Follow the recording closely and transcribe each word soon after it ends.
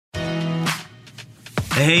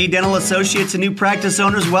Hey, dental associates and new practice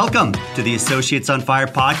owners, welcome to the Associates on Fire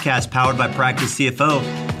podcast powered by Practice CFO.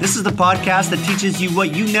 This is the podcast that teaches you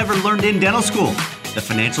what you never learned in dental school, the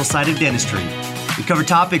financial side of dentistry. We cover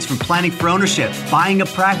topics from planning for ownership, buying a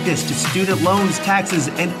practice, to student loans, taxes,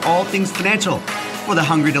 and all things financial for the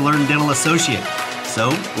hungry to learn dental associate. So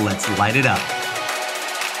let's light it up.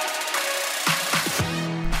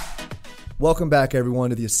 Welcome back, everyone,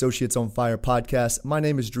 to the Associates on Fire podcast. My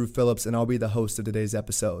name is Drew Phillips, and I'll be the host of today's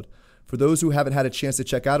episode. For those who haven't had a chance to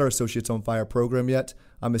check out our Associates on Fire program yet,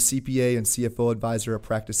 I'm a CPA and CFO advisor at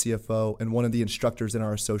Practice CFO and one of the instructors in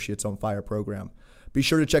our Associates on Fire program. Be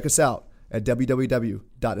sure to check us out at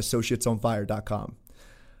www.associatesonfire.com.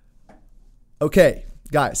 Okay,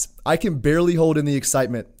 guys, I can barely hold in the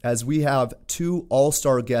excitement as we have two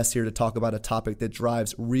all-star guests here to talk about a topic that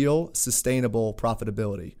drives real, sustainable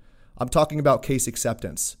profitability. I'm talking about case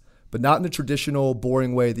acceptance, but not in the traditional,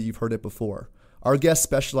 boring way that you've heard it before. Our guests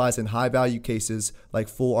specialize in high-value cases like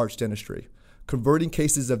full arch dentistry. Converting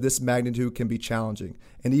cases of this magnitude can be challenging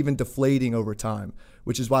and even deflating over time,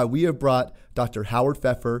 which is why we have brought Dr. Howard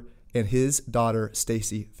Pfeffer and his daughter,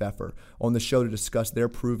 Stacy Pfeffer, on the show to discuss their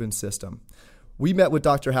proven system. We met with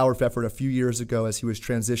Dr. Howard Pfeffer a few years ago as he was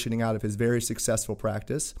transitioning out of his very successful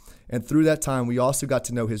practice, and through that time, we also got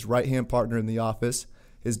to know his right-hand partner in the office,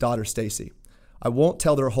 his daughter, Stacy. I won't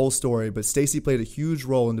tell their whole story, but Stacy played a huge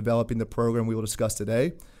role in developing the program we will discuss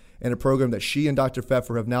today, and a program that she and Dr.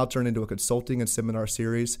 Pfeffer have now turned into a consulting and seminar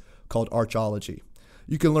series called Archology.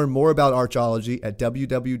 You can learn more about Archology at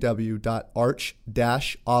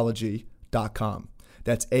www.arch-ology.com.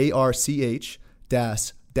 That's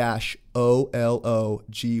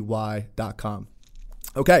ARCH-OLOGY.com.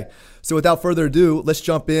 Okay, so without further ado, let's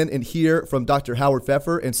jump in and hear from Dr. Howard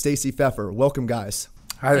Pfeffer and Stacy Pfeffer. Welcome, guys.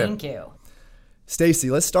 Hi there. Thank you.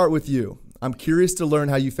 Stacy, let's start with you. I'm curious to learn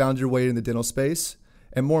how you found your way in the dental space,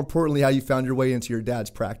 and more importantly, how you found your way into your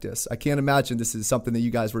dad's practice. I can't imagine this is something that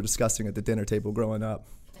you guys were discussing at the dinner table growing up.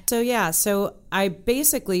 So I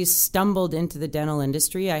basically stumbled into the dental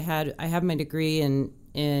industry. I have my degree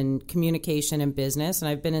in communication and business, and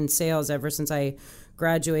I've been in sales ever since I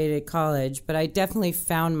graduated college, but I definitely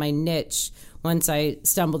found my niche once I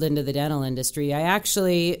stumbled into the dental industry. I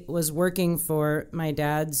actually was working for my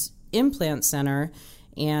dad's implant center,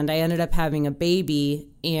 and I ended up having a baby,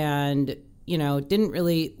 and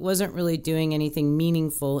wasn't really doing anything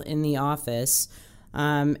meaningful in the office.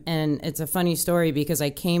 And it's a funny story because I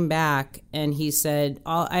came back and he said,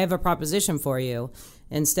 I have a proposition for you.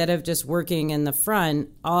 Instead of just working in the front,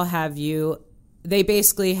 I'll have you. They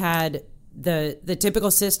basically had the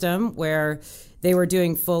typical system where they were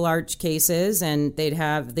doing full arch cases, and they'd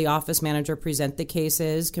have the office manager present the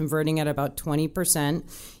cases, converting at about 20%.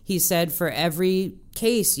 He said for every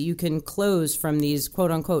case you can close from these quote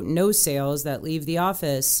unquote no sales that leave the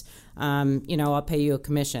office, I'll pay you a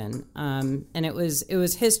commission. And it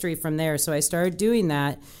was history from there. So I started doing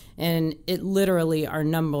that, and it literally our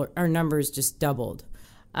numbers just doubled.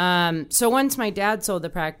 So once my dad sold the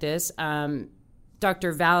practice,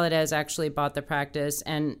 Dr. Valadez actually bought the practice,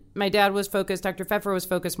 and my dad was focused, Dr. Pfeffer was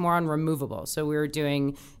focused more on removable. So we were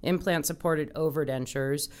doing implant-supported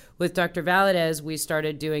overdentures. With Dr. Valadez, we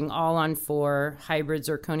started doing all-on-4 hybrid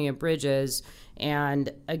zirconia bridges.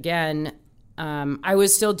 And again, I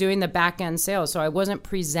was still doing the back-end sales, so I wasn't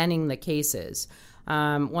presenting the cases.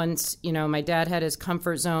 Once, my dad had his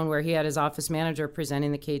comfort zone where he had his office manager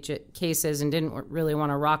presenting the cases and didn't really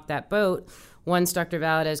want to rock that boat. Once Dr.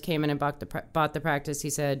 Valadez came in and bought the practice,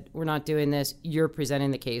 he said, we're not doing this, you're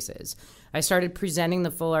presenting the cases. I started presenting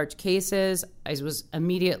the full arch cases. I was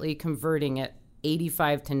immediately converting at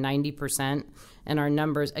 85 to 90%, and our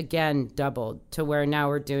numbers, again, doubled to where now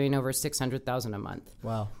we're doing over $600,000 a month.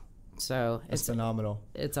 Wow. So it's phenomenal.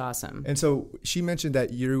 It's awesome. And so she mentioned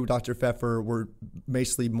that you, Dr. Pfeffer, were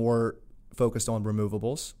basically more focused on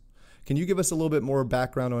removables. Can you give us a little bit more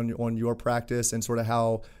background on your practice and sort of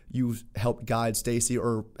how you helped guide Stacy,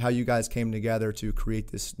 or how you guys came together to create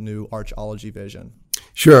this new Archology vision?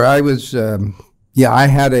 Sure. I was, I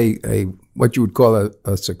had a what you would call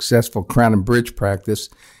a successful crown and bridge practice.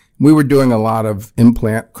 We were doing a lot of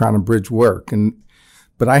implant crown and bridge work,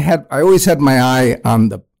 but I always had my eye on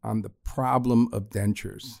the problem of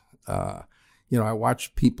dentures. I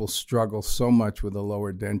watched people struggle so much with a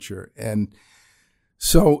lower denture, and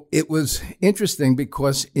so it was interesting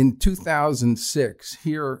because in 2006,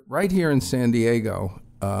 right here in San Diego,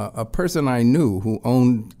 a person I knew who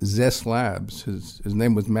owned Zest Labs, his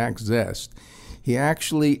name was Max Zest, he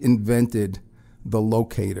actually invented the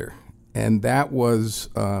locator, and that was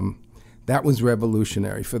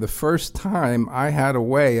revolutionary. For the first time, I had a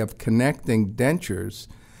way of connecting dentures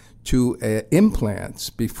to implants.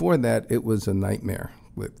 Before that, it was a nightmare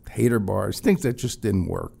with hater bars, things that just didn't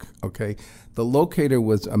work, okay? The locator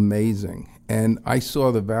was amazing, and I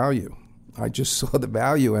saw the value. I just saw the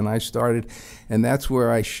value, and I started, and that's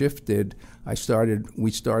where I shifted.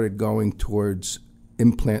 We started going towards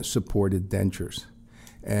implant-supported dentures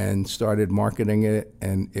and started marketing it,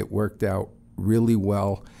 and it worked out really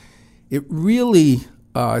well. It really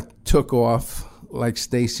took off, like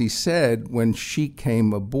Stacy said, when she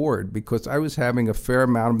came aboard, because I was having a fair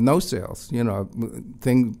amount of no sales,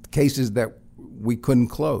 cases that we couldn't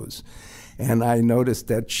close. And I noticed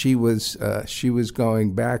that she was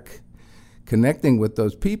going back, connecting with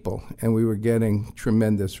those people, and we were getting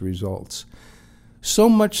tremendous results. So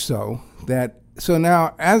much so that, so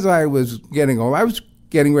now as I was getting old, I was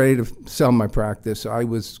getting ready to sell my practice. I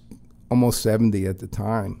was almost 70 at the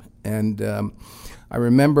time. And I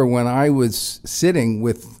remember when I was sitting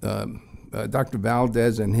with Dr.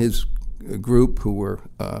 Valdez and his group who were,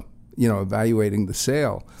 evaluating the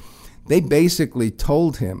sale, they basically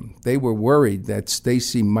told him they were worried that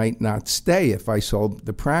Stacy might not stay if I sold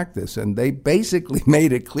the practice. And they basically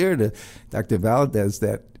made it clear to Dr. Valdez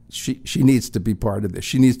that she needs to be part of this.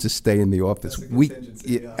 She needs to stay in the office.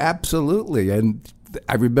 Absolutely. And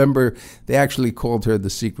I remember they actually called her the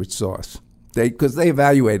secret sauce. Because they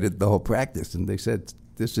evaluated the whole practice, and they said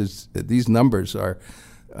these numbers are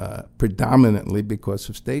predominantly because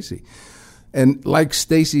of Stacy. And like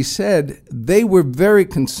Stacy said, they were very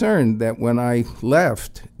concerned that when I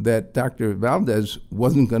left, that Dr. Valdez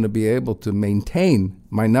wasn't going to be able to maintain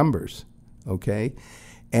my numbers, okay?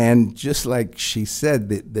 And just like she said,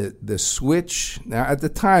 the switch, now at the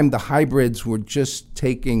time, the hybrids were just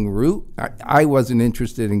taking root. I wasn't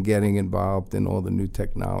interested in getting involved in all the new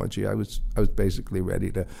technology. I was basically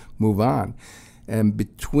ready to move on. And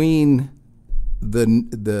between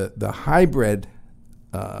the hybrid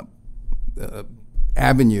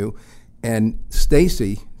avenue and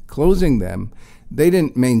Stacy closing them, they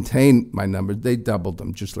didn't maintain my numbers. They doubled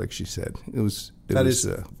them, just like she said. It was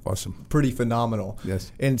awesome. Pretty phenomenal.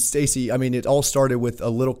 Yes. And Stacy, I mean, it all started with a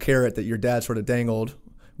little carrot that your dad sort of dangled,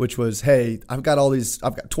 which was, hey, I've got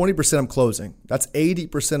 20% I'm closing. That's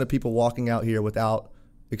 80% of people walking out here without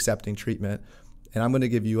accepting treatment. And I'm going to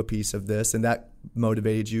give you a piece of this. And that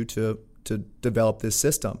motivated you to develop this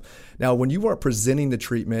system. Now, when you were presenting the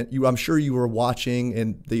treatment, I'm sure you were watching,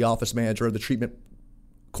 and the office manager or the treatment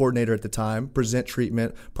coordinator at the time present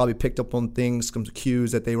treatment, probably picked up on things, some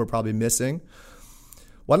cues that they were probably missing.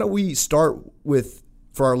 Why don't we start with,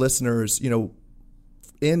 for our listeners,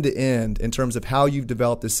 end to end in terms of how you've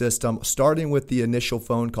developed the system, starting with the initial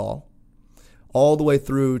phone call all the way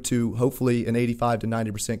through to hopefully an 85 to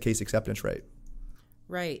 90% case acceptance rate.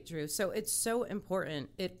 Right, Drew. So it's so important.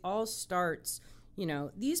 It all starts,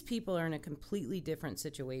 these people are in a completely different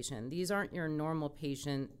situation. These aren't your normal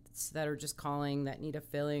patients that are just calling that need a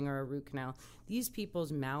filling or a root canal. These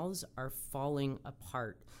people's mouths are falling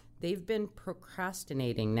apart. They've been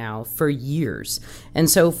procrastinating now for years. And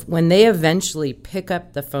so when they eventually pick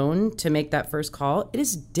up the phone to make that first call, it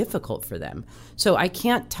is difficult for them. So I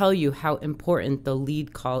can't tell you how important the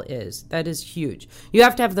lead call is. That is huge. You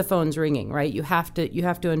have to have the phones ringing, right? You have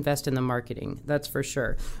to invest in the marketing. That's for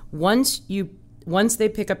sure. Once they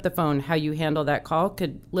pick up the phone, how you handle that call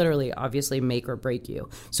could literally, obviously, make or break you.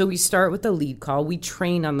 So we start with the lead call. We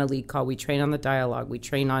train on the lead call. We train on the dialogue. We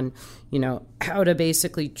train on, how to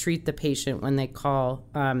basically treat the patient when they call,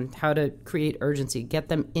 how to create urgency, get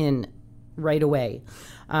them in right away.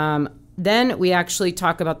 Then we actually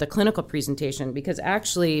talk about the clinical presentation, because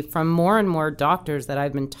actually from more and more doctors that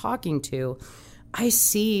I've been talking to, I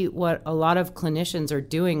see what a lot of clinicians are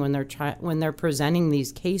doing when they're presenting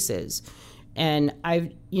these cases. And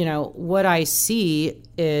what I see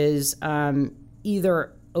is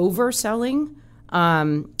either overselling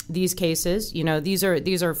these cases. These are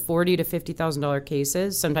 $40,000 to $50,000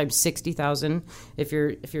 cases, sometimes $60,000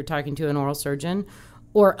 if you're talking to an oral surgeon,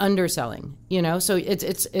 or underselling. So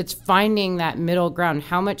it's finding that middle ground.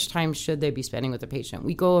 How much time should they be spending with the patient?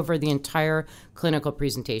 We go over the entire clinical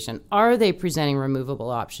presentation. Are they presenting removable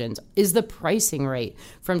options? Is the pricing right?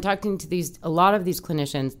 From talking to a lot of these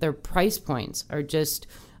clinicians, their price points are just,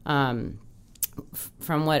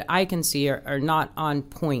 from what I can see, are not on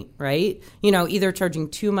point, right? Either charging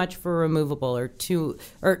too much for removable or too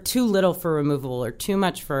little for removable, or too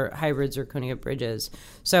much for hybrids or coning up bridges.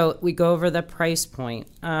 So we go over the price point,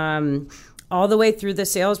 all the way through the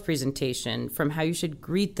sales presentation, from how you should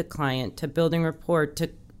greet the client to building rapport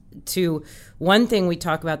to one thing we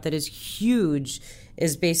talk about that is huge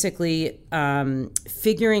is basically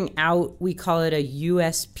figuring out, we call it a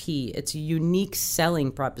USP. It's a unique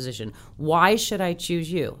selling proposition. Why should I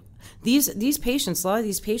choose you? These patients, a lot of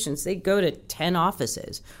these patients, they go to 10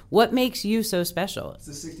 offices. What makes you so special? It's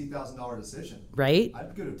a $60,000 decision. Right?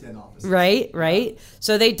 I'd go to 10 offices. Right.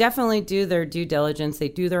 So they definitely do their due diligence. They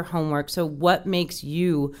do their homework. So what makes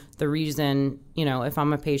you the reason, if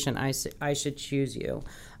I'm a patient, I should choose you?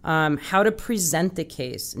 How to present the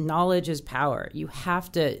case. Knowledge is power. You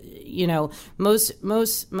have to, most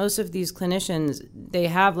of these clinicians, they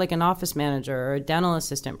have like an office manager or a dental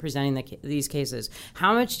assistant presenting these cases.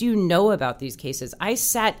 How much do you know about these cases? I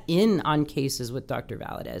sat in on cases with Dr.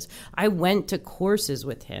 Valadez. I went to courses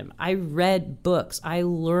with him. I read books. I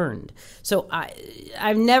learned. So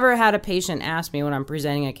I've never had a patient ask me when I'm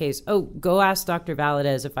presenting a case, oh, go ask Dr.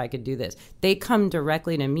 Valadez if I could do this. They come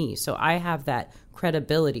directly to me. So I have that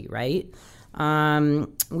credibility, right?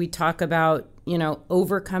 We talk about,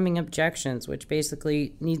 overcoming objections, which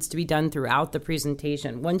basically needs to be done throughout the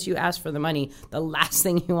presentation. Once you ask for the money, the last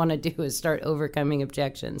thing you want to do is start overcoming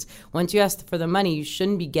objections. Once you ask for the money, you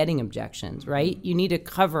shouldn't be getting objections, right? You need to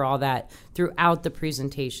cover all that throughout the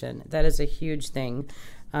presentation. That is a huge thing.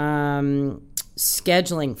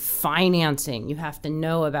 Scheduling, financing, you have to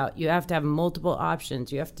have multiple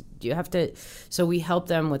options. So we help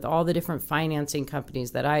them with all the different financing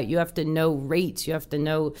companies you have to know rates, you have to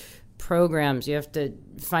know programs, you have to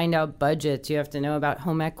find out budgets, you have to know about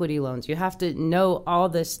home equity loans, you have to know all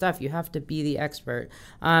this stuff, you have to be the expert.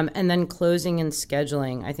 And then closing and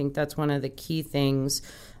scheduling, I think that's one of the key things.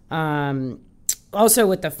 Also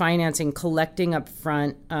with the financing, collecting up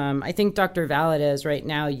front, I think Dr. Valadez right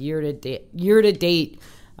now, year to date,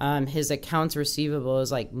 his accounts receivable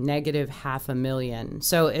is like negative $500,000.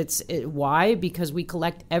 So why? Because we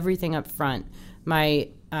collect everything up front. My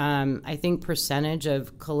I think percentage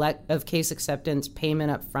of case acceptance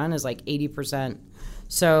payment up front is like 80%.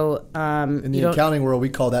 So in the accounting world, we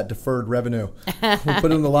call that deferred revenue. We put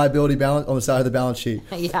it on the liability balance on the side of the balance sheet.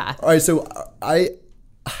 Yeah. All right. So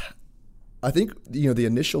I think the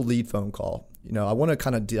initial lead phone call. I want to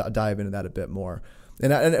kind of dive into that a bit more.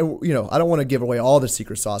 And I don't want to give away all the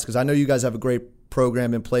secret sauce because I know you guys have a great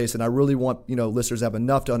program in place, and I really want listeners to have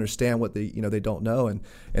enough to understand what they don't know,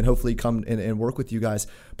 and hopefully come and work with you guys.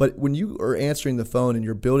 But when you are answering the phone and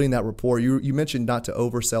you're building that rapport, you mentioned not to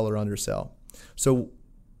oversell or undersell. So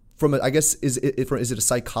is it a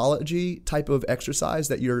psychology type of exercise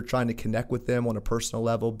that you're trying to connect with them on a personal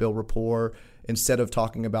level, build rapport instead of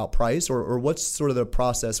talking about price, or what's sort of the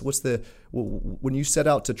process? When you set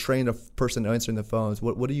out to train a person answering the phones,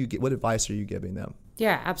 what advice are you giving them?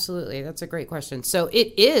 Yeah, absolutely. That's a great question. So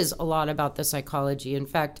it is a lot about the psychology. In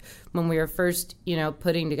fact, when we were first,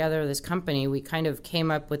 putting together this company, we kind of came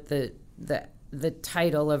up with the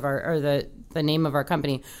title of the name of our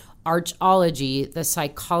company, Archology, the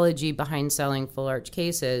psychology behind selling full arch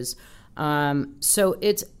cases. So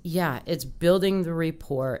it's building the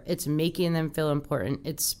rapport. It's making them feel important.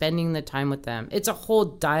 It's spending the time with them. It's a whole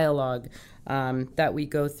dialogue that we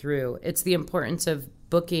go through. It's the importance of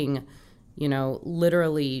booking,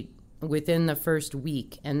 literally within the first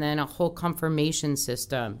week, and then a whole confirmation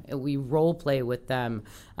system. We role play with them,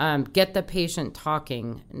 get the patient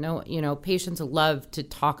talking. Patients love to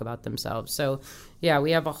talk about themselves. So yeah,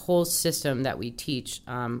 we have a whole system that we teach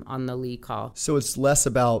on the lead call. So it's less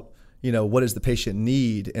about what does the patient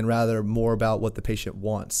need, and rather more about what the patient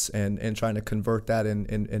wants, and trying to convert that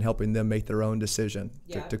and helping them make their own decision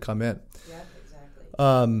to come in. Yeah,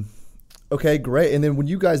 exactly. Okay, great. And then when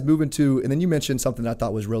you guys move into, and then you mentioned something I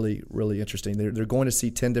thought was really, really interesting. They're going to see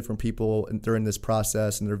 10 different people during this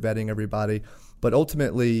process, and they're vetting everybody. But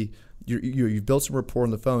ultimately, you've built some rapport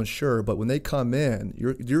on the phone, sure. But when they come in,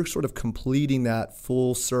 you're sort of completing that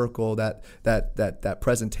full circle, that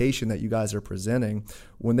presentation that you guys are presenting.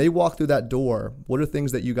 When they walk through that door, what are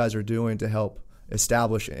things that you guys are doing to help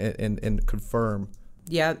establish and confirm?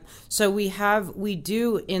 Yeah. So we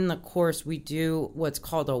do in the course, we do what's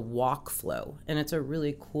called a walk flow, and it's a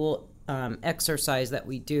really cool exercise that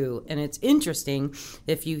we do. And it's interesting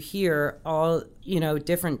if you hear all,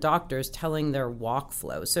 different doctors telling their walk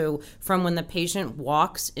flow. So from when the patient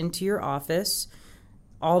walks into your office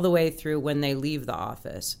all the way through when they leave the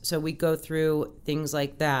office. So we go through things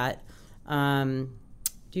like that.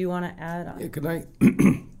 Do you want to add on? Yeah, could I?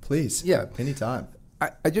 Please. Yeah. Anytime.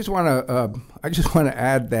 I just want to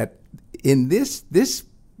add that in this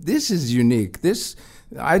is unique.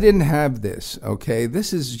 I didn't have this. Okay,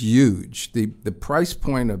 this is huge. The price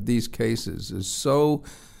point of these cases is so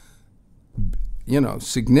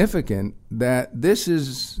significant that this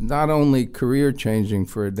is not only career changing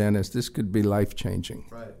for a dentist. This could be life changing.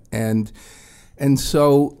 Right. And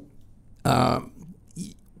so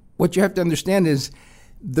what you have to understand is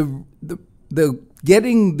the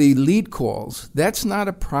getting the lead calls, that's not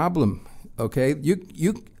a problem. Okay,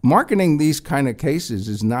 you marketing these kind of cases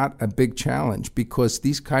is not a big challenge because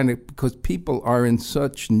because people are in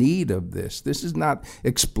such need of this. This is not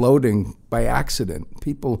exploding by accident.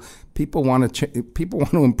 People want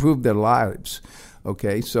to improve their lives.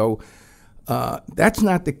 Okay, so that's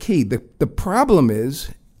not the key. The problem is,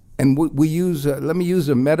 and we use. Let me use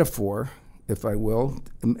a metaphor, if I will.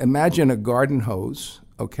 Imagine a garden hose.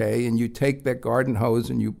 Okay, and you take that garden hose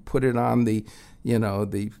and you put it on the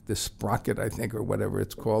sprocket, I think, or whatever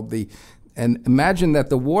it's called. And imagine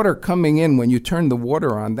that the water coming in when you turn the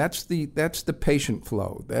water on, that's the patient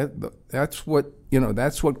flow. That's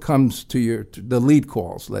what comes to the lead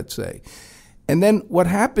calls, let's say. And then what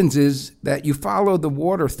happens is that you follow the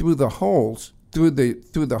water through the holes, through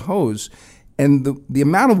the hose, and the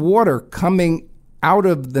amount of water coming out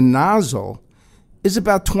of the nozzle is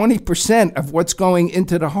about 20% of what's going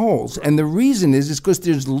into the holes. And the reason is because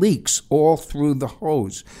there's leaks all through the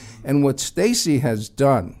hose. And what Stacy has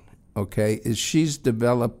done, okay, is she's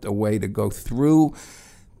developed a way to go through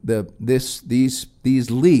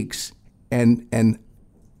these leaks and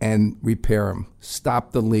repair them,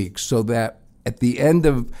 stop the leaks, so that at the end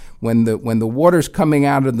of when the water's coming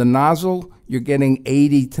out of the nozzle, you're getting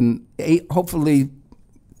hopefully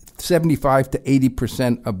 75 to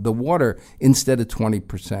 80% of the water instead of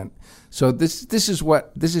 20%. So this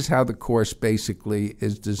is how the course basically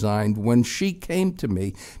is designed. When she came to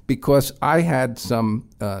me, because I had some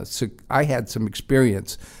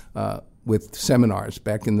experience with seminars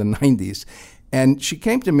back in the 90s, and she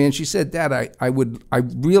came to me and she said, "Dad, I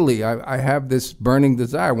have this burning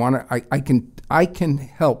desire. I can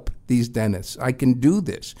help these dentists. I can do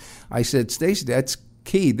this." I said, "Stacy, that's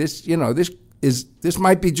key. This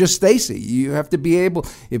might be just Stacy. You have to be able,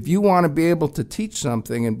 if you want to be able to teach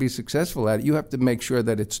something and be successful at it, you have to make sure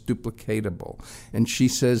that it's duplicatable." And she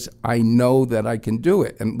says, "I know that I can do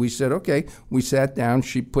it." And we said, okay. We sat down.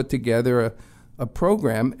 She put together a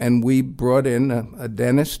program, and we brought in a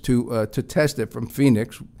dentist to test it from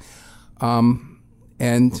Phoenix.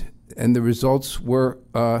 And the results were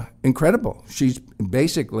incredible. She's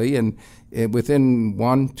basically, and within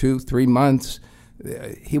 1, 2, 3 months,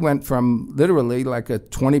 he went from literally like a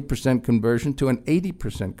 20% conversion to an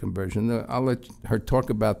 80% conversion. I'll let her talk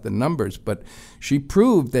about the numbers, but she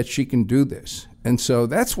proved that she can do this. And so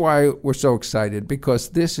that's why we're so excited, because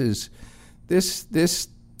this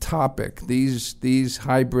topic, these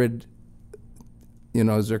hybrid,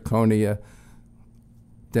 zirconia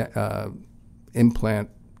implant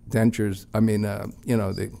dentures,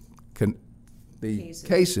 the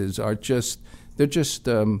cases are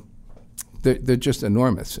they're just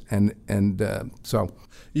enormous, and so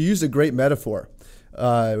you used a great metaphor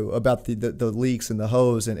about the leaks and the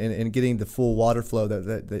hose and getting the full water flow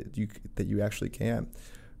that you actually can.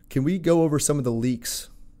 Can we go over some of the leaks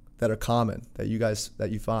that are common that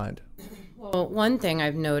you find? Well, one thing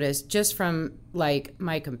I've noticed just from like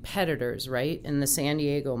my competitors, right, in the San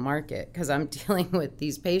Diego market, because I'm dealing with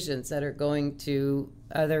these patients that are going to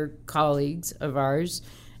other colleagues of ours,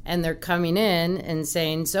 and they're coming in and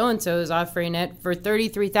saying so-and-so is offering it for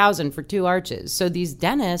 $33,000 for 2 arches. So these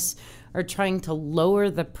dentists are trying to lower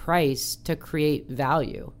the price to create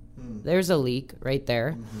value. There's a leak right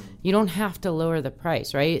there. Mm-hmm. You don't have to lower the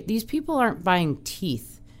price, right? These people aren't buying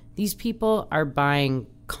teeth. These people are buying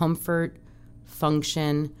comfort,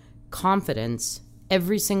 function, confidence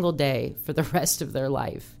every single day for the rest of their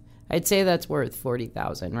life. I'd say that's worth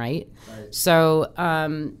 $40,000, right? So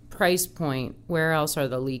price point, where else are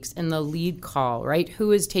the leaks? And the lead call, right?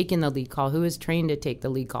 Who is taking the lead call? Who is trained to take the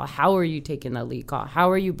lead call? How are you taking the lead call? How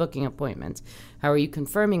are you booking appointments? How are you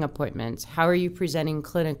confirming appointments? How are you presenting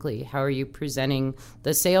clinically? How are you presenting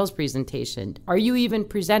the sales presentation? Are you even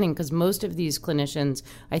presenting? Because most of these clinicians,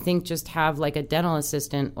 I think, just have like a dental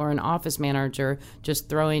assistant or an office manager just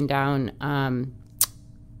throwing down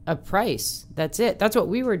a price. That's it. That's what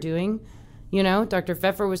we were doing. Dr.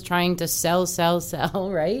 Pfeffer was trying to sell,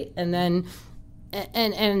 right? And then,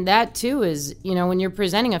 and that too is, when you're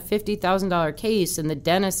presenting a $50,000 case and the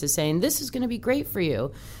dentist is saying, this is going to be great for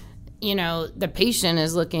you. The patient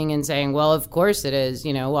is looking and saying, well, of course it is,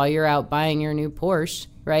 while you're out buying your new Porsche,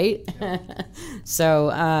 right? So,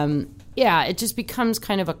 it just becomes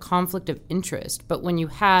kind of a conflict of interest. But when you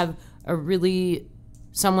have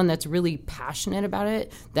someone that's really passionate about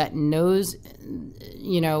it, that knows,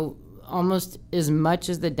 almost as much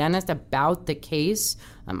as the dentist about the case,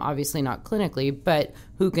 obviously not clinically, but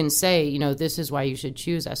who can say, this is why you should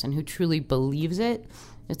choose us, and who truly believes it,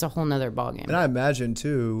 it's a whole nother ballgame. And I imagine,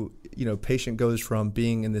 too, patient goes from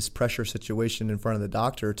being in this pressure situation in front of the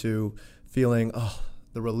doctor to feeling,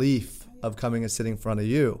 the relief of coming and sitting in front of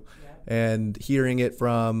you and hearing it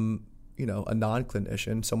from, a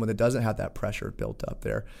non-clinician, someone that doesn't have that pressure built up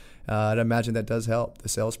there. I'd imagine that does help the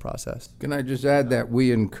sales process. Can I just add that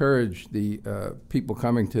we encourage the people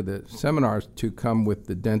coming to the seminars to come with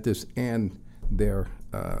the dentist and their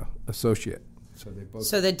associate.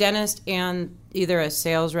 So the dentist and either a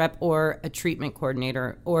sales rep or a treatment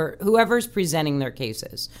coordinator or whoever's presenting their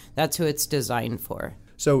cases. That's who it's designed for.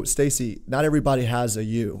 So, Stacy, not everybody has a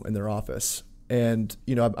you in their office. And,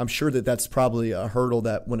 I'm sure that that's probably a hurdle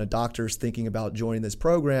that when a doctor's thinking about joining this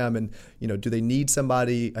program and, do they need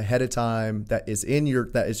somebody ahead of time that is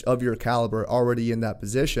of your caliber already in that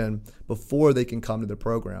position before they can come to the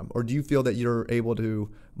program? Or do you feel that you're able to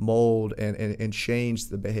mold and change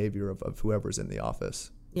the behavior of whoever's in the office?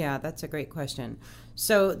 Yeah, that's a great question.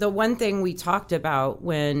 So the one thing we talked about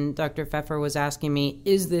when Dr. Pfeffer was asking me,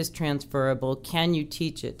 is this transferable? Can you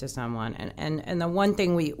teach it to someone? And the one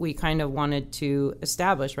thing we kind of wanted to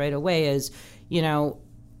establish right away is, am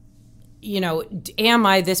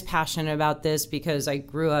I this passionate about this because I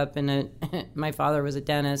grew up my father was a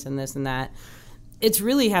dentist and this and that. It's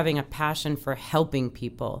really having a passion for helping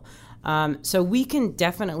people. So we can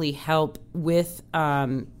definitely help with,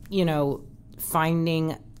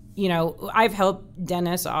 finding, I've helped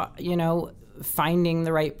dentists, finding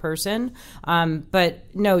the right person.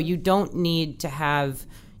 But no, you don't need to have,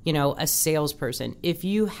 a salesperson. If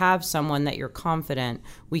you have someone that you're confident,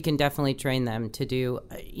 we can definitely train them to do,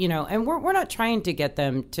 and we're not trying to get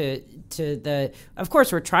them of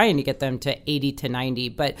course we're trying to get them to 80 to 90,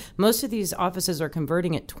 but most of these offices are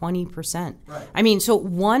converting at 20%. Right. I mean, so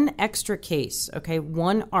one extra case,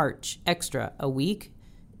 one arch extra a week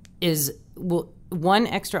one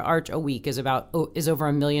extra arch a week is over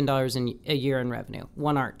 $1 million a year in revenue,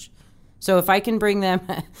 one arch. So if I can bring them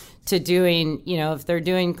to doing, if they're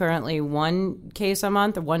doing currently one case a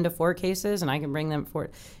month or 1 to 4 cases, and I can bring them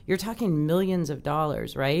forward, you're talking millions of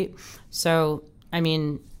dollars, right? So, I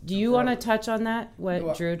mean, do you want to touch on that,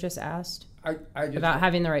 what Drew just asked? About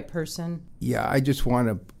having the right person? Yeah, I just want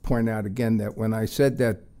to point out again that when I said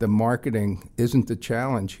that the marketing isn't the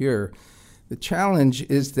challenge here, the challenge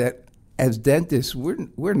is that as dentists,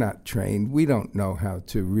 we're not trained. We don't know how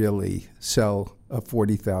to really sell a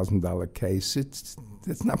 $40,000 case. It's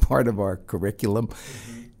not part of our curriculum.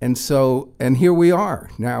 Mm-hmm. And here we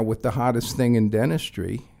are now with the hottest thing in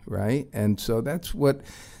dentistry, right? And so that's what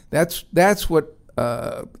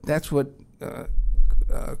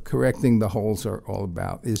correcting the holes are all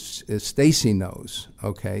about. Is Stacy knows,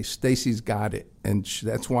 okay? Stacy's got it, and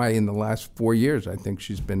that's why in the last 4 years, I think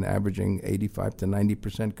she's been averaging 85 to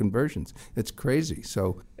 90% conversions. It's crazy.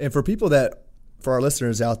 So, and for our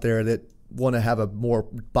listeners out there that want to have a more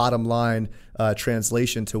bottom line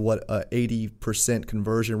translation to what a 80%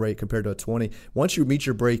 conversion rate compared to a 20, once you meet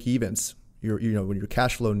your break evens, when you're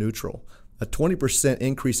cash flow neutral, a 20%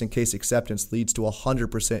 increase in case acceptance leads to a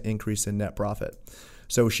 100% increase in net profit.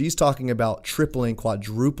 So she's talking about tripling,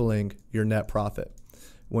 quadrupling your net profit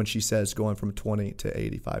when she says going from 20 to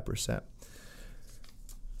 85%.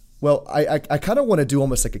 Well, I kind of want to do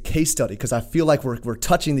almost like a case study because I feel like we're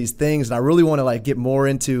touching these things, and I really want to get more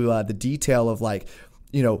into the detail of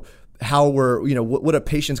how what a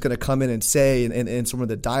patient's going to come in and say, and some of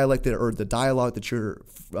the dialect or the dialogue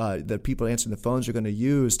that people answering the phones are going to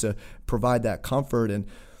use to provide that comfort, and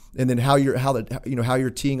then how you're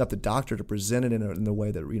teeing up the doctor to present it in a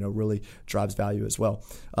way that really drives value as well.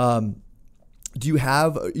 Do you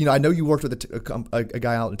have, I know you worked with a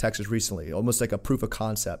guy out in Texas recently, almost like a proof of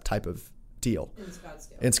concept type of deal.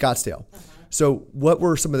 In Scottsdale. Uh-huh. So what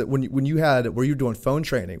were some of the, were you doing phone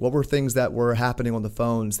training? What were things that were happening on the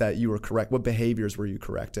phones that you were correct? What behaviors were you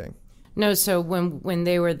correcting? No, so when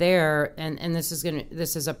they were there, and this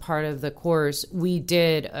is a part of the course, we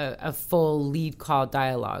did a full lead call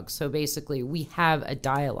dialogue. So basically, we have a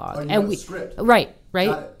dialogue, and we have a script.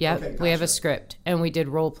 Right, yeah, okay, gotcha. We have a script, and we did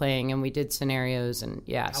role playing, and we did scenarios, and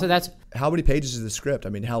so that's how many pages is the script? I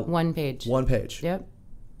mean, one page. One page. Yep.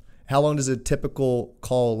 How long does a typical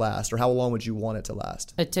call last, or how long would you want it to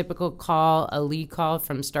last? A typical call, a lead call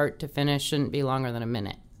from start to finish, shouldn't be longer than a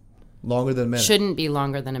minute. Longer than a minute. Shouldn't be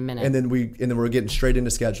longer than a minute. And then we're getting straight into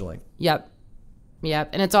scheduling. Yep.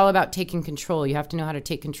 And it's all about taking control. You have to know how to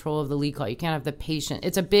take control of the lead call. You can't have the patient.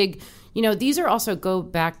 It's a big, these are also go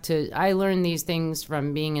back to, I learned these things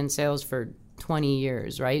from being in sales for 20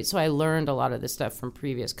 years, right? So I learned a lot of this stuff from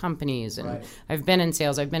previous companies, and right. I've been in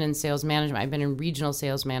sales, I've been in sales management, I've been in regional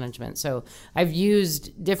sales management. So I've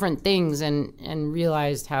used different things and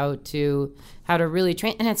realized how to really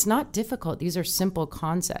train. And it's not difficult. These are simple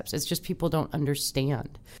concepts. It's just people don't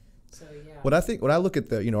understand. So yeah. When I look at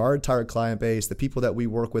the, our entire client base, the people that we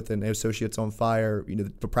work with in Associates on Fire,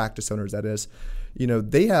 the practice owners, that is,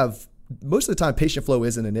 they have, most of the time patient flow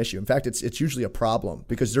isn't an issue. In fact, it's usually a problem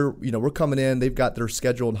because we're coming in, they've got their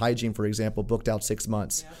schedule and hygiene, for example, booked out 6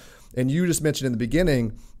 months. Yeah. And you just mentioned in the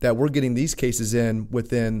beginning that we're getting these cases in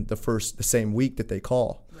within the same week that they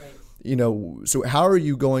call. Right. So how are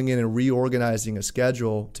you going in and reorganizing a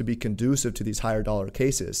schedule to be conducive to these higher dollar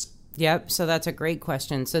cases? Yep. So that's a great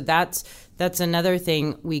question. So that's another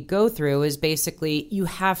thing we go through is basically you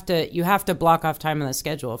have to block off time on the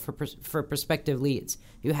schedule for prospective leads.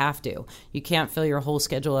 You have to. You can't fill your whole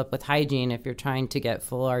schedule up with hygiene if you're trying to get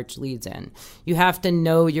full arch leads in. You have to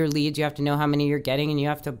know your leads. You have to know how many you're getting, and you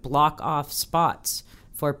have to block off spots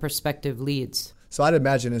for prospective leads. So I'd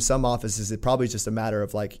imagine in some offices it probably is just a matter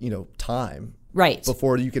of time. Right.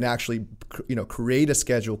 Before you can actually, create a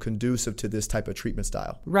schedule conducive to this type of treatment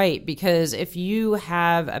style. Right. Because if you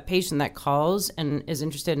have a patient that calls and is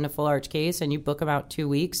interested in a full arch case and you book them out 2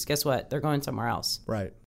 weeks, guess what? They're going somewhere else.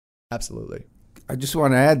 Right. Absolutely. I just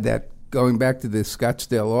want to add that going back to the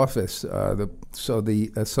Scottsdale office,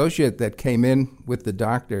 the associate that came in with the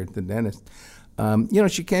doctor, the dentist,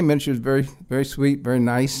 she came in, she was very, very sweet, very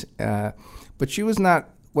nice, but she was not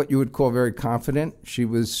what you would call very confident. She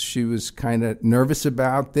was kind of nervous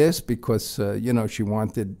about this because she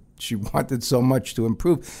wanted so much to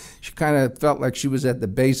improve. She kind of felt like she was at the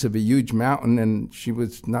base of a huge mountain, and she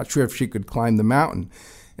was not sure if she could climb the mountain.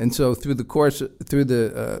 And so as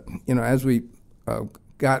we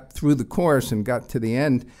got through the course and got to the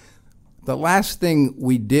end, the last thing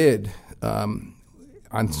we did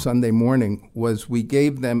on Sunday morning was we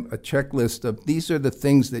gave them a checklist of these are the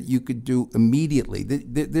things that you could do immediately.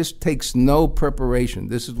 This takes no preparation.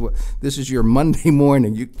 This is your Monday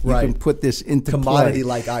morning. You can put this into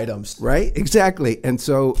commodity-like items. Right, exactly. And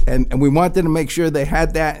so and we wanted to make sure they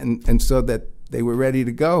had that and so that they were ready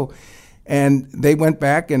to go. And they went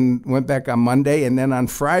back on Monday, and then on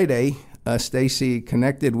Friday, Stacy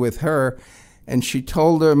connected with her, and she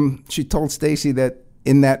told Stacy that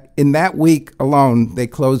in that week alone, they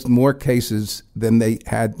closed more cases than they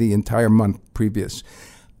had the entire month previous.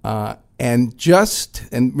 And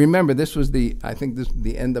remember, this was the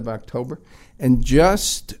end of October, and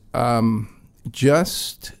just a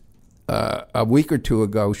week or two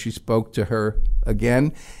ago, she spoke to her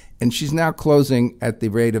again, and she's now closing at the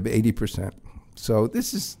rate of 80%. So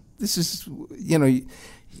this is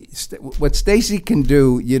what Stacy can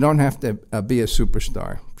do. You don't have to be a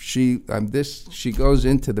superstar. She goes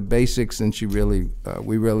into the basics, and she really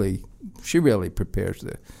prepares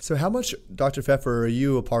this. So how much, Dr. Pfeffer, are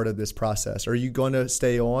you a part of this process? Are you going to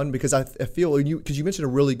stay on? Because I feel because you mentioned a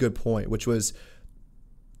really good point, which was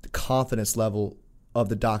the confidence level of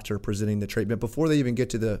the doctor presenting the treatment before they even get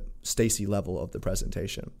to the Stacy level of the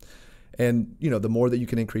presentation. And the more that you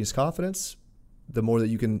can increase confidence, the more that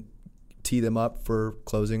you can tee them up for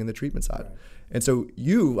closing in the treatment side. Right. And so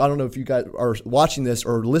I don't know if you guys are watching this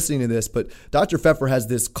or listening to this, but Dr. Pfeffer has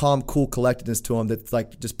this calm, cool collectedness to him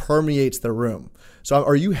that just permeates the room. So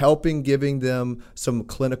are you giving them some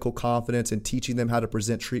clinical confidence and teaching them how to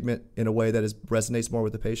present treatment in a way that resonates more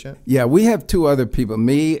with the patient? Yeah, we have two other people,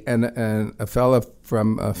 me and a fella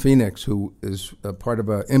from Phoenix who is a part of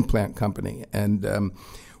an implant company. And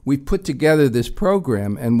we put together this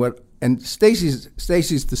program, and Stacy's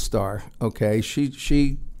the star, okay?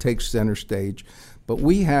 She takes center stage, but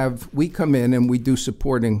we come in and we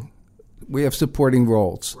have supporting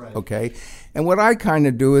roles, right. Okay? And what I kind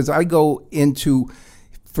of do is I go into,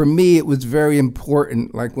 for me it was very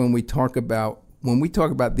important, like when we talk about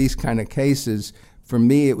these kind of cases, for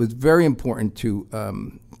me it was very important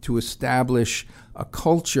to establish a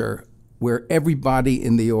culture where everybody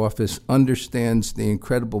in the office understands the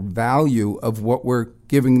incredible value of what we're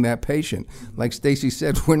giving that patient. Like Stacy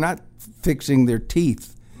said, we're not fixing their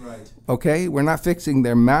teeth. Right. Okay? We're not fixing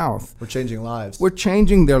their mouth. We're changing lives. We're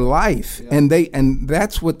changing their life. Yeah. And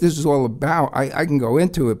that's what this is all about. I can go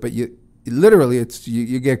into it, but you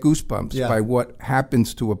get goosebumps by what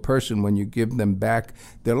happens to a person when you give them back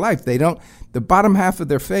their life. The bottom half of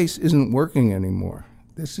their face isn't working anymore.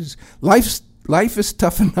 Life is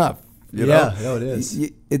tough enough. No, it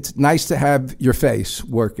is. It's nice to have your face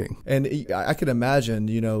working. And I can imagine,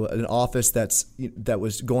 an office that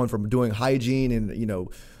was going from doing hygiene and,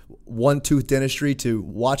 one-tooth dentistry to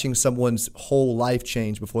watching someone's whole life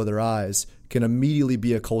change before their eyes can immediately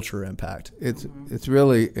be a culture impact. It's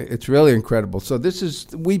really incredible. So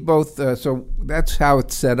so that's how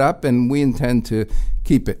it's set up, and we intend to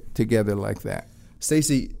keep it together like that.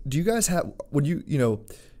 Stacy, do you guys have, when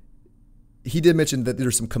he did mention that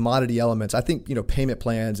there's some commodity elements. I think, payment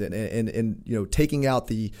plans and taking out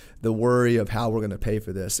the worry of how we're going to pay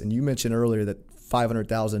for this. And you mentioned earlier that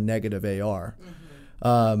 500,000 negative AR.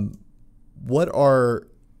 Mm-hmm. What are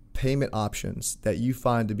payment options that you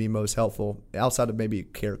find to be most helpful outside of maybe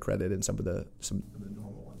Care Credit and some of the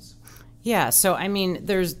normal ones? Yeah. So,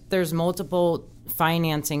 there's multiple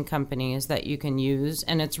financing companies that you can use,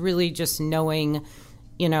 and it's really just knowing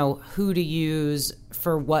who to use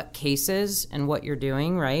for what cases and what you're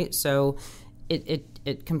doing, right? So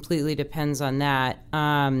it completely depends on that.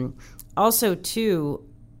 Also, too,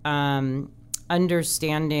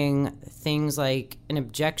 understanding things like an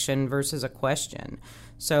objection versus a question.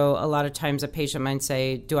 So a lot of times a patient might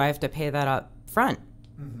say, do I have to pay that up front?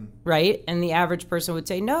 Mm-hmm. Right? And the average person would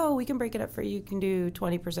say, no, we can break it up for you. You can do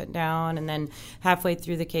 20% down, and then halfway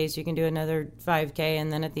through the case, you can do another $5,000,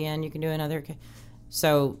 and then at the end, you can do another.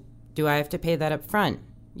 So do I have to pay that up front?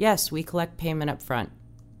 Yes, we collect payment up front.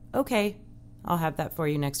 Okay, I'll have that for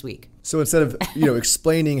you next week. So instead of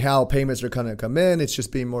explaining how payments are going to come in, it's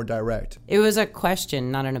just being more direct. It was a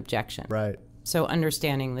question, not an objection. Right. So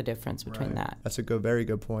understanding the difference between that. That's a very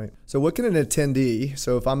good point. So what can an attendee,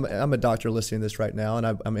 so if I'm a doctor listening to this right now and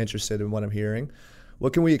I'm interested in what I'm hearing,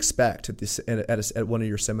 what can we expect at one of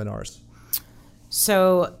your seminars?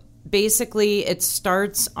 So basically, it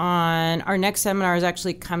starts on our next seminar is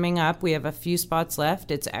actually coming up. We have a few spots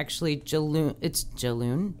left. It's actually June 11th.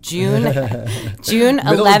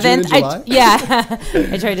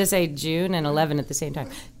 I tried to say June and 11 at the same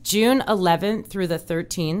time. June 11th through the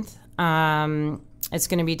 13th. It's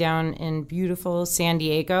going to be down in beautiful San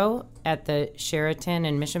Diego at the Sheraton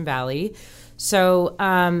in Mission Valley. So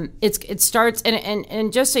it starts,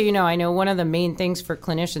 and just so you know, I know one of the main things for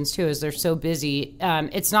clinicians too is they're so busy.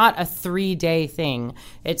 It's not a 3-day thing.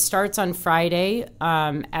 It starts on Friday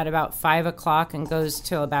at about 5 o'clock and goes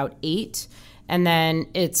till about 8. And then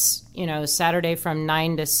it's, Saturday from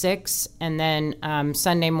 9 to 6. And then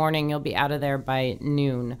Sunday morning, you'll be out of there by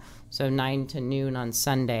noon. So 9 to noon on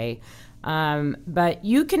Sunday. But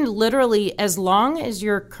you can literally, as long as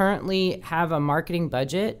you're currently have a marketing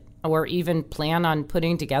budget or even plan on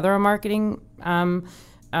putting together a marketing,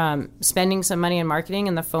 spending some money in marketing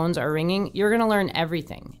and the phones are ringing, you're going to learn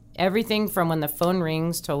everything. Everything from when the phone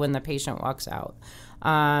rings till when the patient walks out.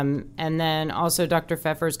 And then also Dr.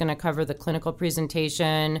 Pfeffer is going to cover the clinical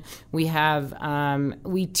presentation. We have,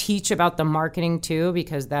 we teach about the marketing too,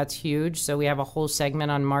 because that's huge. So we have a whole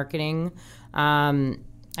segment on marketing.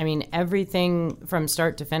 Everything from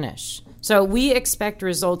start to finish. So we expect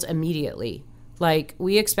results immediately. Like,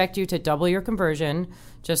 we expect you to double your conversion,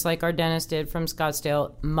 just like our dentist did from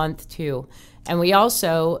Scottsdale, month 2. And we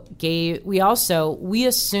assume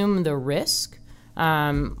the risk. We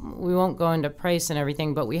won't go into price and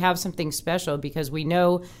everything, but we have something special because we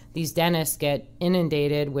know these dentists get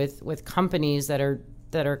inundated with companies that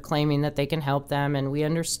are claiming that they can help them, and we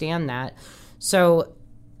understand that. So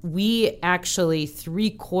we actually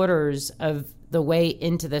 3/4 of the way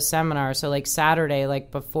into the seminar, so like Saturday, like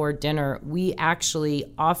before dinner, we actually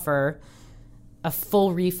offer a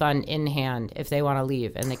full refund in hand if they want to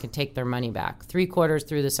leave, and they can take their money back 3/4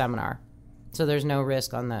 through the seminar. So there's no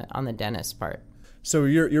risk on the dentist part. So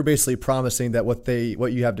you're basically promising that what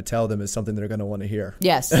you have to tell them is something they're going to want to hear.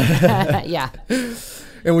 Yes. Yeah.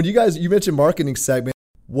 And when you mentioned marketing segment,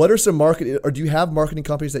 what are some marketing, or do you have marketing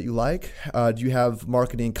companies that you like? Do you have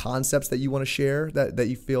marketing concepts that you want to share that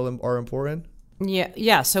you feel are important?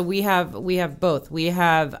 Yeah. So we have both. We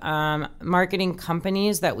have marketing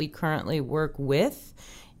companies that we currently work with,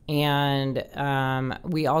 and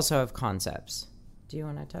we also have concepts. Do you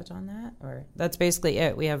want to touch on that? Or that's basically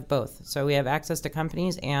it. We have both. So we have access to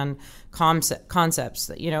companies and concepts.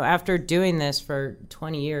 After doing this for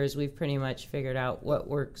 20 years, we've pretty much figured out what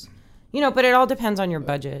works. But it all depends on your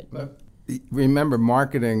budget. Remember,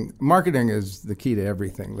 marketing is the key to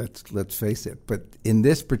everything. Let's face it. But in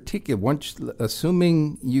this particular,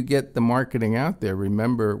 assuming you get the marketing out there,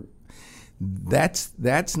 remember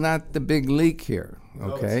that's not the big leak here.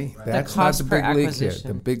 Okay, right. That's not the big leak here.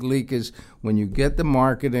 The big leak is when you get the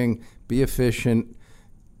marketing, be efficient.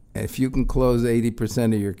 If you can close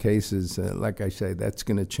 80% of your cases, like I say, that's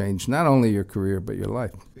going to change not only your career but your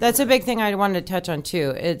life. That's a big thing I wanted to touch on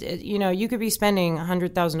too. You could be spending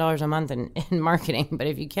 $100,000 a month in marketing, but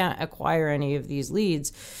if you can't acquire any of these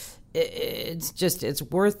leads, it's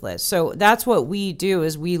worthless. So that's what we do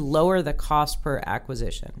is we lower the cost per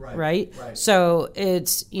acquisition, right? So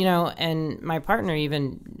it's, and my partner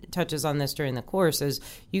even touches on this during the course, is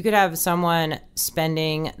you could have someone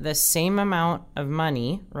spending the same amount of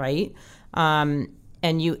money, right? And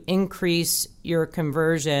you increase your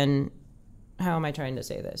conversion how am I trying to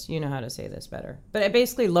say this? You know how to say this better. But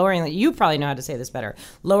basically lowering, you probably know how to say this better,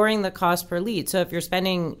 lowering the cost per lead. So if you're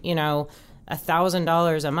spending,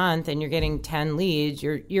 $1,000 a month and you're getting 10 leads,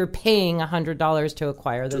 you're paying $100 to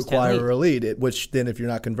acquire those 10 leads. To acquire a lead, which then if you're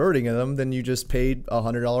not converting them, then you just paid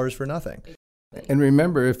 $100 for nothing. And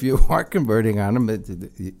remember, if you are converting on them,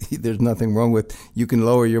 there's nothing wrong with, you can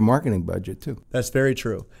lower your marketing budget too. That's very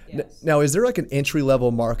true. Yes. Now, is there like an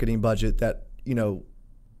entry-level marketing budget that,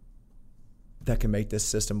 that can make this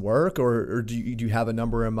system work, or do you have a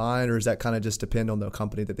number in mind, or does that kind of just depend on the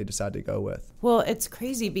company that they decide to go with? Well, it's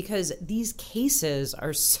crazy because these cases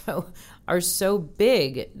are so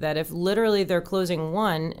big that if literally they're closing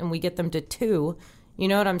one and we get them to two, you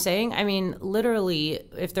know what I'm saying? I mean, literally,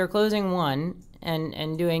 if they're closing one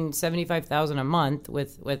and doing $75,000 a month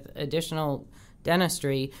with additional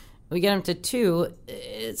dentistry, we get them to two,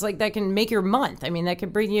 it's like that can make your month. I mean, that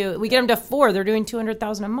could bring you, we get them to four, they're doing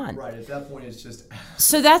 $200,000 a month. Right. At that point, it's just.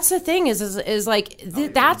 So that's the thing is like,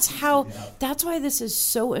 that's why this is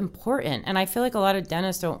so important. And I feel like a lot of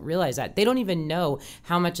dentists don't realize that. They don't even know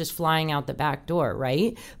how much is flying out the back door,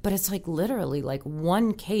 right? But it's like literally like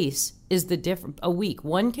one case is the difference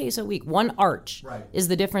one case a week, one arch is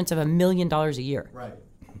the difference of $1 million a year. Right.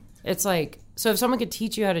 It's like, so if someone could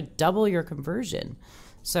teach you how to double your conversion.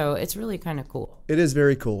 So it's really kind of cool. It is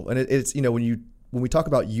very cool. And it's, when we talk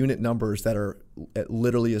about unit numbers that are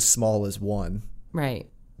literally as small as one, right,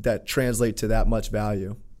 that translate to that much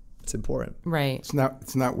value, it's important. Right. It's not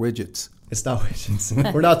widgets. It's not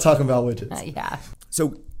widgets. We're not talking about widgets. Yeah.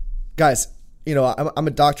 So guys, I'm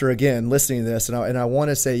a doctor again listening to this, and I want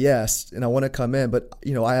to say yes, and I want to come in, but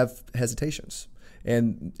I have hesitations,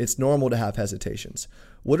 and it's normal to have hesitations.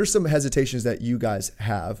 What are some hesitations that you guys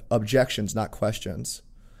have, objections, not questions,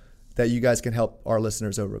 that you guys can help our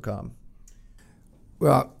listeners overcome?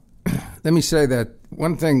 Well, let me say that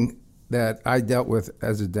one thing that I dealt with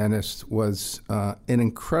as a dentist was an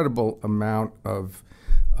incredible amount of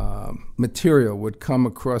material would come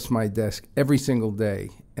across my desk every single day,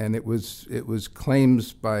 and it was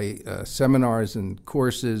claims by seminars and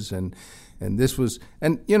courses, and this was,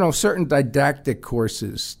 certain didactic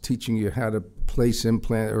courses teaching you how to place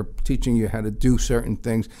implant or teaching you how to do certain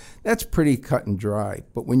things. That's pretty cut and dry.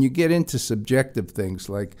 But when you get into subjective things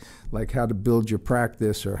like how to build your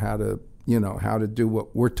practice or how to do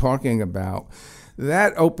what we're talking about,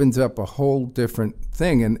 that opens up a whole different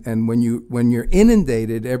thing. And when you're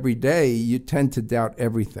inundated every day, you tend to doubt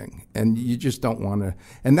everything, and you just don't want to.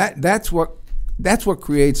 And that's what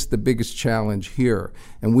creates the biggest challenge here.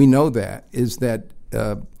 And we know that is that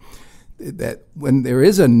when there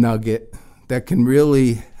is a nugget that can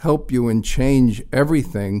really help you and change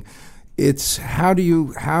everything, it's how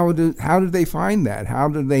do they find that? How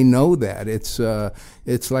do they know that? It's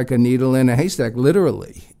like a needle in a haystack,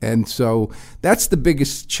 literally. And so that's the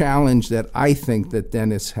biggest challenge that I think that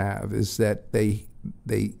dentists have, is that they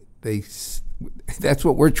that's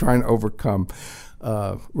what we're trying to overcome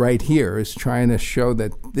right here, is trying to show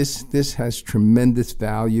that this has tremendous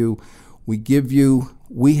value.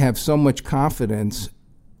 We have so much confidence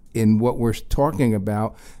in what we're talking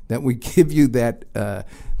about that we give you that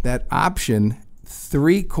option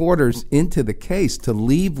 3/4 into the case to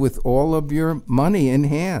leave with all of your money in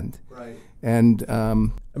hand. Right. And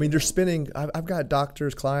they're spending. I've got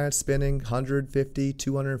doctors, clients spending $150,000,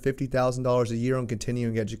 $250,000 a year on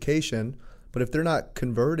continuing education. But if they're not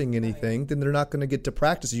converting anything, then they're not going to get to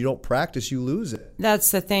practice. If you don't practice, you lose it.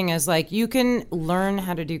 That's the thing, is like, you can learn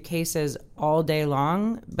how to do cases all day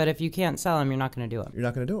long, but if you can't sell them, you're not going to do them. You're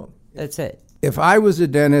not going to do them. That's it. If I was a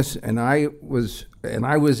dentist and I was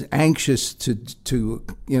anxious to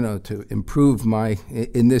improve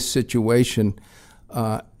in this situation,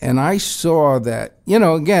 and I saw that,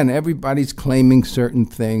 again, everybody's claiming certain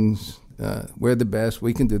things. We're the best.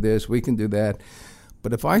 We can do this. We can do that.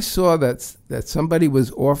 But if I saw that somebody was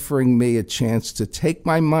offering me a chance to take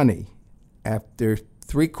my money after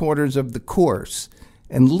 3/4 of the course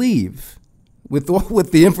and leave with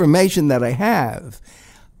the information that I have,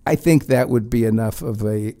 I think that would be enough of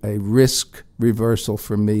a risk reversal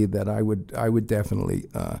for me that I would definitely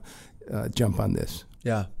jump on this.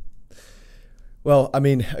 Yeah. Well,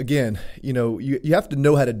 again, you have to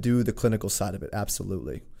know how to do the clinical side of it,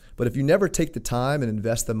 absolutely. But if you never take the time and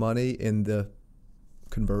invest the money in the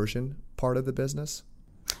conversion part of the business?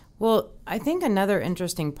 Well, I think another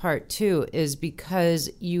interesting part too is because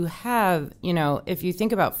you have, if you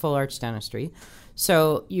think about full arch dentistry,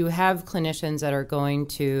 so you have clinicians that are going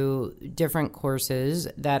to different courses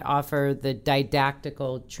that offer the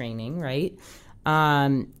didactical training, right?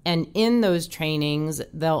 And in those trainings,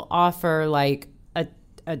 they'll offer like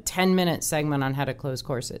a a 10-minute segment on how to close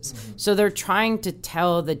courses. Mm-hmm. So they're trying to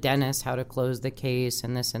tell the dentist how to close the case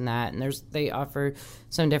and this and that. And they offer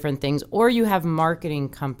some different things. Or you have marketing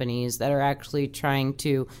companies that are actually trying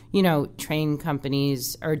to, train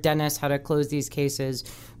companies or dentists how to close these cases.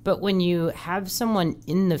 But when you have someone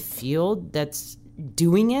in the field that's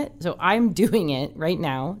doing it, so I'm doing it right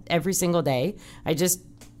now every single day. I just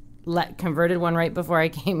converted one right before I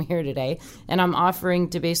came here today, and I'm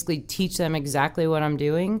offering to basically teach them exactly what I'm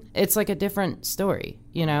doing. It's like a different story,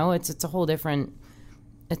 it's a whole different,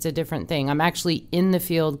 it's a different thing. I'm actually in the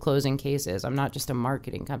field closing cases. I'm not just a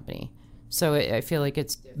marketing company. So I feel like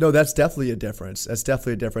it's different. No, that's definitely a difference. I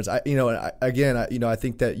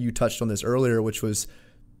think that you touched on this earlier, which was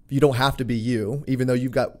you don't have to be you, even though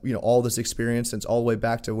you've got all this experience, and it's all the way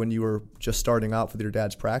back to when you were just starting out with your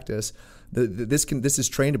dad's practice. This is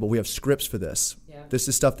trainable. We have scripts for this. Yeah. This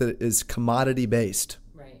is stuff that is commodity based.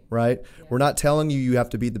 Right? Yeah. We're not telling you have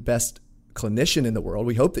to be the best clinician in the world.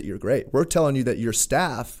 We hope that you're great. We're telling you that your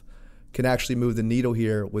staff can actually move the needle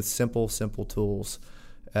here with simple tools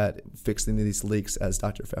at fixing these leaks, as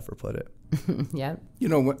Dr. Pfeffer put it. Yeah.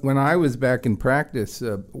 When I was back in practice,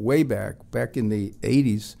 way back in the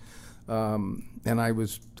 80s, and I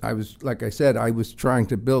was like I said, I was trying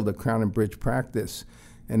to build a Crown and Bridge practice.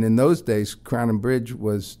 And in those days, Crown and Bridge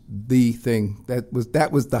was the thing. That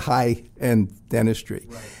was the high-end dentistry.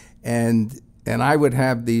 Right. And I would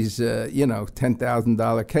have these,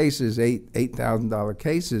 $10,000 cases, $8,000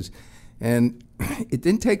 cases. And it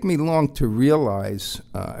didn't take me long to realize,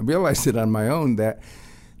 I realized it on my own, that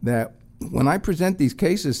when I present these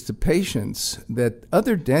cases to patients, that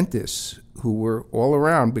other dentists who were all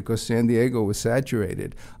around, because San Diego was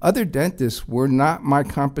saturated, other dentists were not my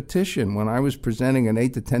competition when I was presenting an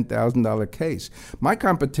 $8,000 to $10,000 case. My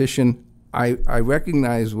competition, I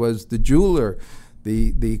recognized, was the jeweler,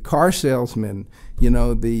 the car salesman, in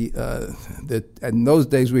those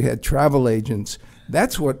days we had travel agents.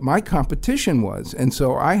 That's what my competition was. And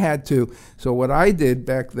so so what I did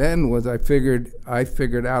back then was I figured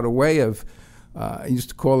out a way of, I used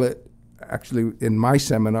to call it, actually in my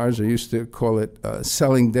seminars, I used to call it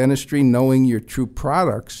selling dentistry, knowing your true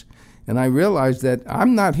products. And I realized that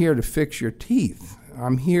I'm not here to fix your teeth.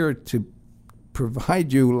 I'm here to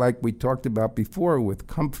provide you, like we talked about before, with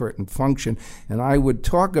comfort and function. And I would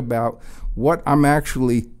talk about what I'm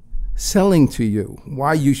actually selling to you,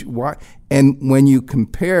 why, and when you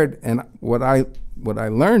compared, and what I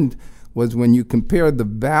learned was when you compare the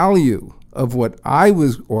value of what I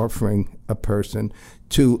was offering a person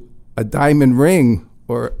to a diamond ring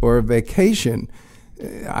or a vacation,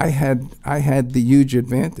 I had the huge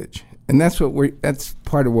advantage, and that's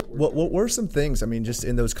part of what. What were some things? I mean, just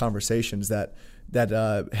in those conversations that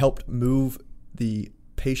helped move the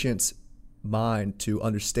patient's mind to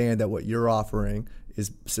understand that what you're offering is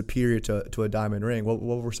superior to a diamond ring. What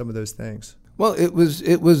were some of those things? Well, it was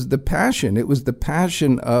the passion. It was the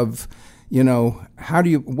passion of,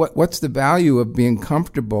 what's the value of being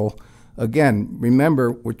comfortable? Again,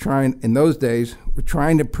 remember, in those days, we're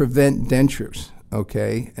trying to prevent dentures,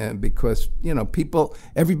 okay? And because,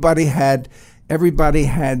 everybody had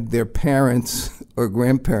their parents or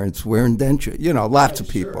grandparents wearing dentures, lots of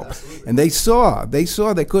people. Absolutely. And they saw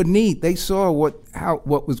they couldn't eat. They saw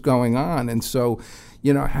what was going on. And so,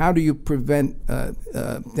 how do you prevent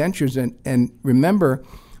dentures? And remember,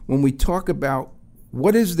 when we talk about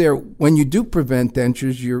what is there, when you do prevent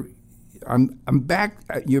dentures, you're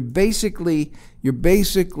basically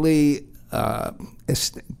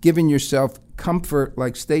giving yourself comfort,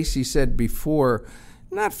 like Stacy said before,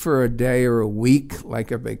 not for a day or a week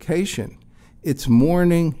like a vacation. It's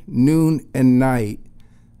morning, noon, and night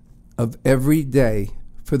of every day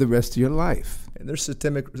for the rest of your life. And there's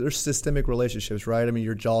systemic relationships, right? I mean,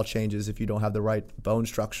 your jaw changes if you don't have the right bone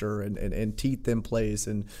structure and teeth in place,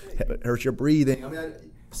 and hurts your breathing.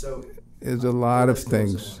 There's a lot of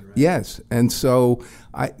things. On, right? Yes. And so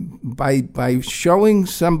by showing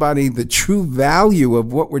somebody the true value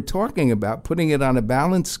of what we're talking about, putting it on a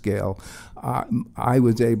balance scale, I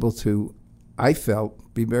was able to, I felt,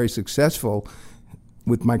 be very successful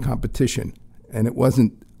with my competition. And it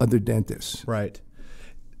wasn't other dentists. Right.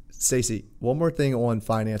 Stacy, one more thing on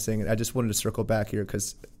financing. I just wanted to circle back here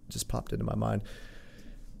because it just popped into my mind.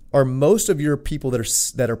 Are most of your people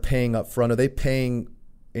that are paying up front, are they paying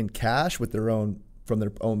in cash from their own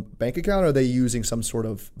bank account, or are they using some sort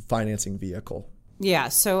of financing vehicle? Yeah,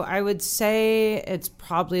 so I would say it's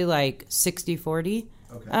probably like 60-40,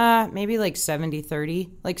 okay. Maybe like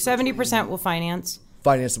 70-30. Like 70% will finance.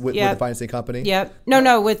 Finance with a financing company? Yep.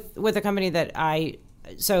 No, with a company that I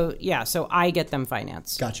So I get them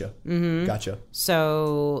financed. Gotcha. Gotcha.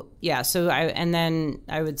 So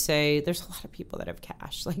I would say there's a lot of people that have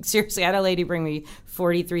cash. Like seriously, I had a lady bring me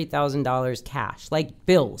 $43,000 cash, like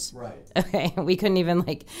bills. Right. Okay. We couldn't even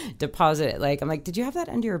like deposit it. Like I'm like, did you have that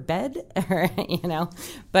under your bed? Or,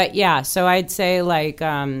 but yeah, so I'd say like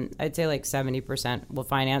 70% will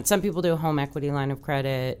finance. Some people do a home equity line of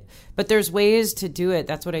credit, but there's ways to do it.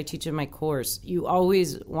 That's what I teach in my course. You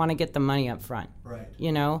always want to get the money up front. Right.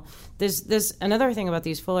 There's another thing about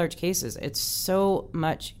these full arch cases.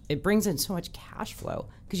 It brings in so much cash flow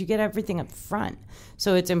because you get everything up front.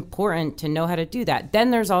 So it's important to know how to do that.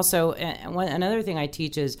 Then there's also another thing I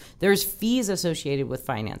teach is there's fees associated with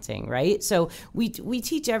financing, right? So we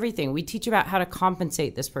teach everything. We teach about how to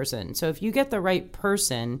compensate this person. So if you get the right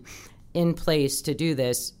person in place to do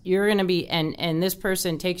this, you're going to be, and this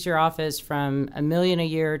person takes your office from $1 million a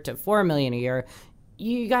year to $4 million a year,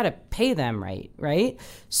 you got to pay them right?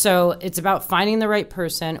 So it's about finding the right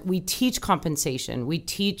person. We teach compensation. We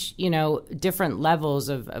teach, different levels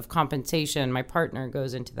of compensation. My partner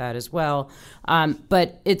goes into that as well.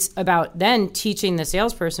 But it's about then teaching the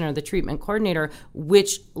salesperson or the treatment coordinator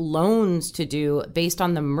which loans to do based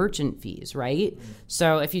on the merchant fees, right?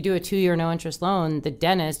 So if you do a 2-year no interest loan, the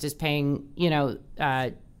dentist is paying,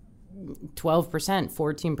 12%,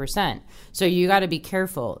 14%. So you got to be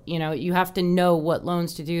careful. You have to know what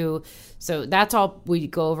loans to do. So that's all. We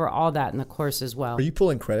go over all that in the course as well. Are you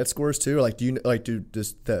pulling credit scores too? Or do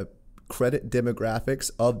just the credit demographics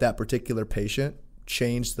of that particular patient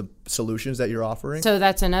change the solutions that you're offering? So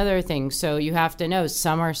that's another thing. So you have to know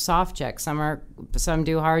some are soft checks, some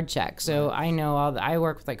do hard checks. So I know I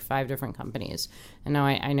work with like 5 different companies, and now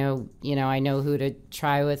I know who to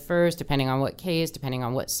try with first, depending on what case, depending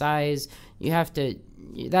on what size. You have to.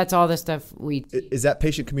 That's all the stuff we. Is that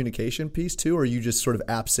patient communication piece too, or are you just sort of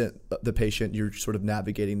absent the patient? You're sort of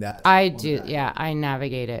navigating that. I do, yeah. I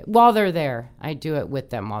navigate it while they're there. I do it with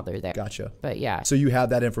them while they're there. Gotcha. But yeah. So you have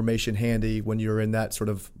that information handy when you're in that sort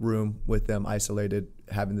of room with them, isolated,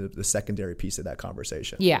 having the secondary piece of that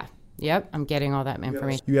conversation. Yeah. Yep. I'm getting all that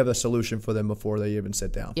information. You have a solution for them before they even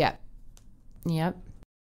sit down. Yeah. Yep.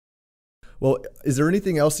 Well, is there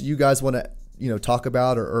anything else that you guys want to talk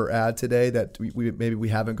about or add today that we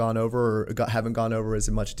haven't gone over or haven't gone over as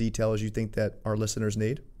much detail as you think that our listeners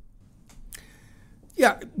need?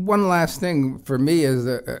 Yeah, one last thing for me is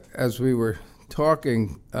as we were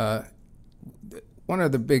talking, one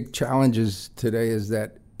of the big challenges today is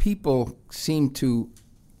that people seem to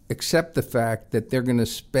accept the fact that they're going to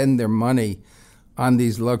spend their money on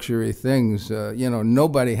these luxury things.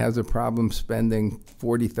 Nobody has a problem spending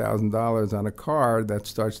 $40,000 on a car that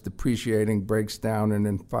starts depreciating, breaks down, and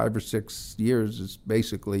in 5 or 6 years is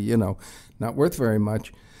basically, not worth very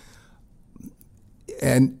much.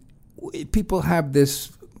 And people have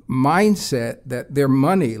this mindset that their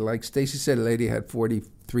money, like Stacy said, a lady had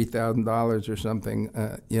 $43,000 or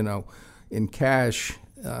something, in cash.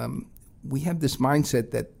 We have this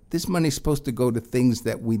mindset that this money is supposed to go to things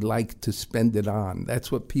that we like to spend it on.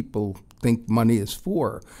 That's what people think money is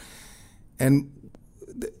for. And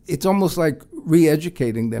it's almost like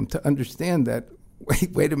re-educating them to understand that,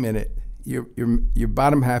 wait a minute, your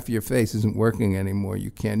bottom half of your face isn't working anymore.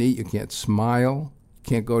 You can't eat, you can't smile, you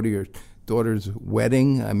can't go to your daughter's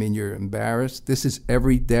wedding. I mean, you're embarrassed. This is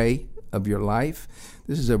every day of your life.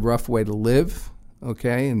 This is a rough way to live,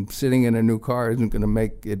 okay? And sitting in a new car isn't going to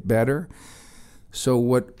make it better. So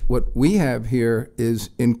what we have here is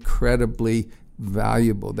incredibly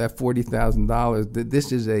valuable. That $40,000.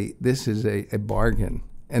 This is a bargain,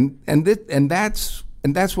 and that's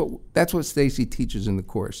what Stacy teaches in the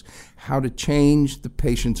course. How to change the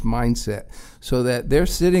patient's mindset so that they're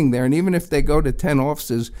sitting there, and even if they go to 10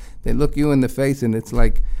 offices, they look you in the face, and it's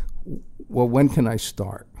like, well, when can I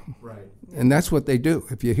start? Right. And that's what they do.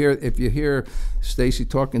 If you hear Stacy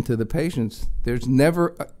talking to the patients, there's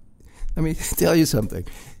never. Let me tell you something.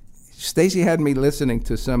 Stacy had me listening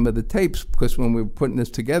to some of the tapes because when we were putting this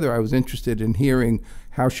together, I was interested in hearing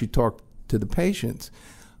how she talked to the patients.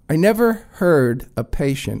 I never heard a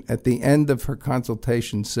patient at the end of her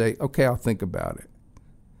consultation say, okay, I'll think about it.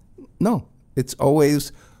 No, it's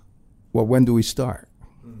always, well, when do we start?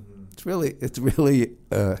 Mm-hmm. It's really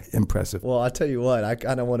impressive. Well, I tell you what, I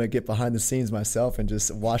kind of want to get behind the scenes myself and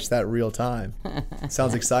just watch that real time.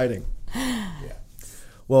 Sounds exciting. Yeah.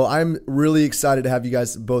 Well, I'm really excited to have you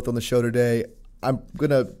guys both on the show today. I'm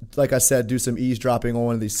going to, like I said, do some eavesdropping on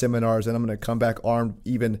one of these seminars, and I'm going to come back armed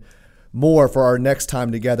even more for our next time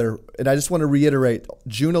together. And I just want to reiterate,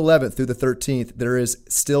 June 11th through the 13th, there is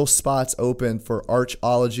still spots open for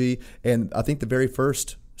archology and I think the very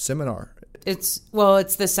first seminar It's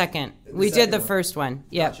the second. We did the first one.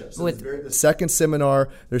 Yeah. Gotcha. So the second seminar,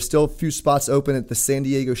 there's still a few spots open at the San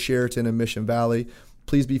Diego Sheraton in Mission Valley.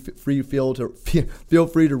 Please feel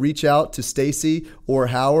free to reach out to Stacy or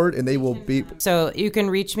Howard, and they will be. So you can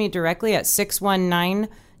reach me directly at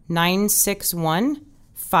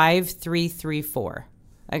 619-961-5334.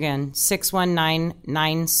 Again,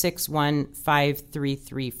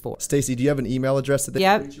 619-961-5334. Stacy, do you have an email address that they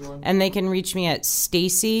can reach you on? And they can reach me at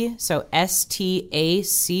Stacy, so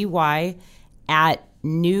STACY at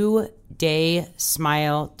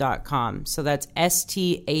newdaysmile.com. So that's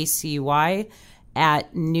STACY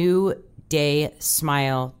at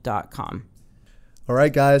newdaysmile.com. All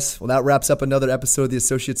right, guys. Well, that wraps up another episode of the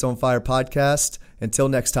Associates on Fire podcast. Until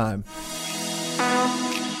next time.